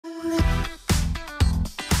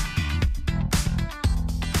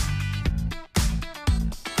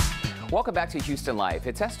Welcome back to Houston Life.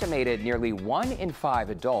 It's estimated nearly 1 in 5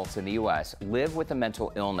 adults in the U.S. live with a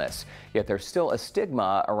mental illness, yet there's still a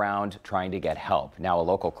stigma around trying to get help. Now, a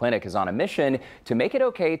local clinic is on a mission to make it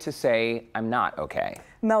okay to say, I'm not okay.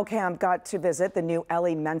 Mel Camp got to visit the new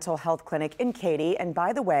Ellie Mental Health Clinic in Katy. And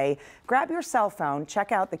by the way, grab your cell phone,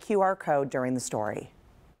 check out the QR code during the story.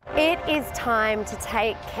 It is time to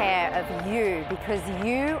take care of you because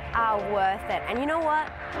you are worth it. And you know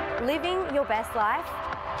what? Living your best life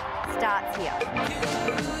starts here.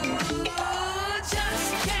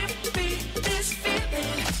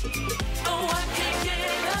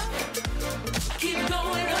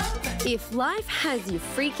 If life has you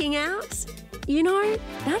freaking out, you know,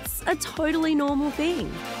 that's a totally normal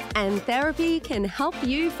thing. And therapy can help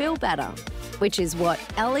you feel better, which is what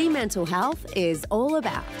Ellie Mental Health is all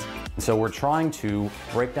about. So we're trying to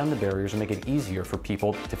break down the barriers and make it easier for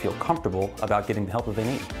people to feel comfortable about getting the help that they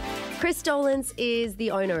need. Chris Dolans is the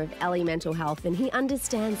owner of Ellie Mental Health, and he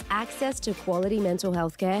understands access to quality mental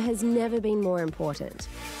health care has never been more important.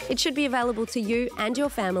 It should be available to you and your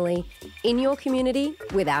family in your community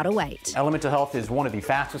without a wait. Ellie Mental Health is one of the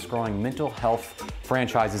fastest growing mental health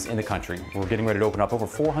franchises in the country. We're getting ready to open up over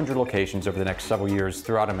 400 locations over the next several years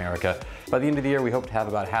throughout America. By the end of the year, we hope to have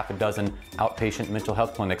about half a dozen outpatient mental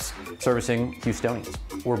health clinics servicing Houstonians.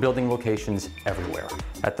 We're building locations everywhere.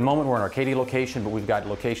 At the moment, we're in our Katy location, but we've got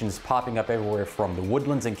locations popping up everywhere from the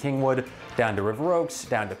Woodlands in Kingwood, down to River Oaks,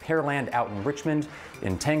 down to Pearland out in Richmond,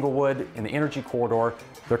 in Tanglewood, in the Energy Corridor.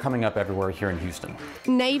 They're coming up everywhere here in Houston.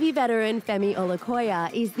 Navy veteran Femi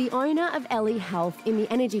Olakoya is the owner of Ellie Health in the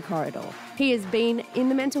Energy Corridor. He has been in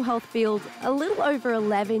the mental health field a little over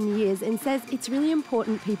 11 years and says it's really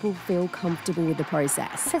important people feel comfortable with the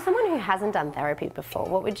process. For someone who hasn't done therapy before,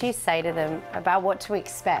 what would you say to them about what to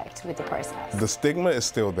expect with the process? The stigma is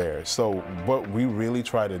still there. So what we really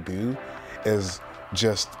try to do is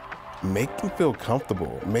just make them feel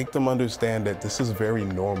comfortable, make them understand that this is very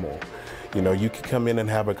normal. You know, you can come in and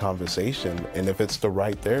have a conversation, and if it's the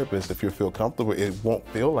right therapist, if you feel comfortable, it won't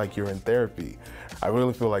feel like you're in therapy. I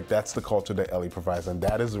really feel like that's the culture that Ellie provides, and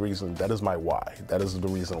that is the reason, that is my why. That is the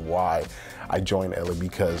reason why I joined Ellie,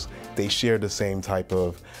 because they share the same type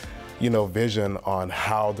of, you know, vision on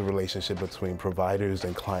how the relationship between providers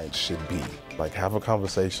and clients should be. Like, have a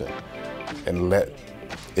conversation and let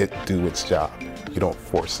it do its job. You don't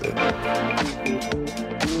force it.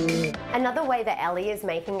 Another way that Ellie is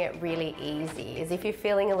making it really easy is if you're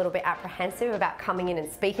feeling a little bit apprehensive about coming in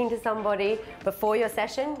and speaking to somebody before your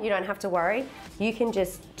session, you don't have to worry. You can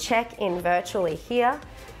just check in virtually here,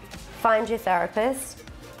 find your therapist,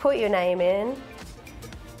 put your name in,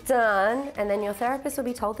 done, and then your therapist will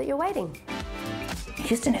be told that you're waiting.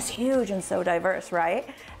 Houston is huge and so diverse, right?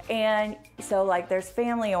 And so like there's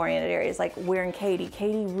family-oriented areas, like we're in Katy.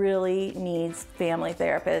 Katy really needs family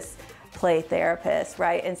therapists, play therapists,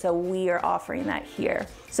 right? And so we are offering that here.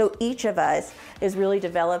 So each of us is really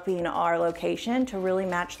developing our location to really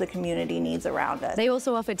match the community needs around us. They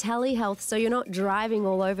also offer telehealth, so you're not driving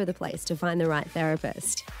all over the place to find the right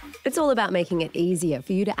therapist. It's all about making it easier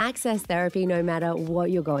for you to access therapy no matter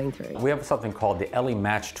what you're going through. We have something called the Ellie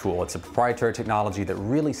Match tool. It's a proprietary technology that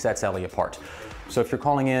really sets Ellie apart. So if you're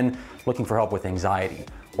calling in looking for help with anxiety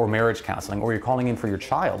or marriage counseling, or you're calling in for your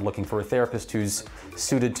child looking for a therapist who's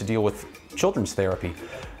suited to deal with children's therapy,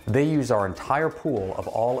 they use our entire pool of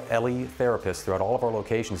all Ellie therapists throughout all of our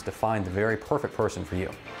locations to find the very perfect person for you.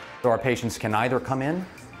 So our patients can either come in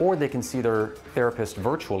or they can see their therapist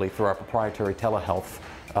virtually through our proprietary telehealth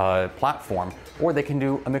platform, or they can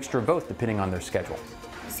do a mixture of both depending on their schedule.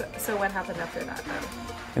 So what happened after that then?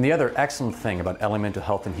 And the other excellent thing about Ellie Mental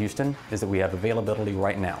Health in Houston is that we have availability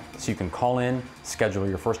right now. So you can call in, schedule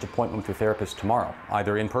your first appointment with your therapist tomorrow,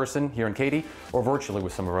 either in person here in Katy or virtually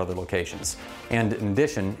with some of our other locations. And in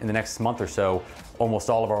addition, in the next month or so, almost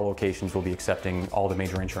all of our locations will be accepting all the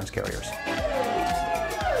major insurance carriers.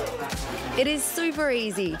 It is super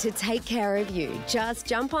easy to take care of you. Just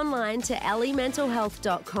jump online to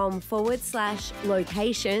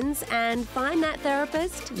elliementalhealth.com/locations and find that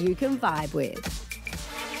therapist you can vibe with.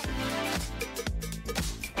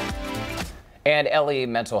 And Ellie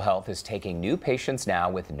Mental Health is taking new patients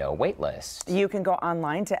now with no wait list. You can go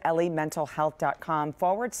online to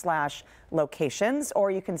elliementalhealth.com/locations,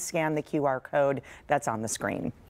 or you can scan the QR code that's on the screen.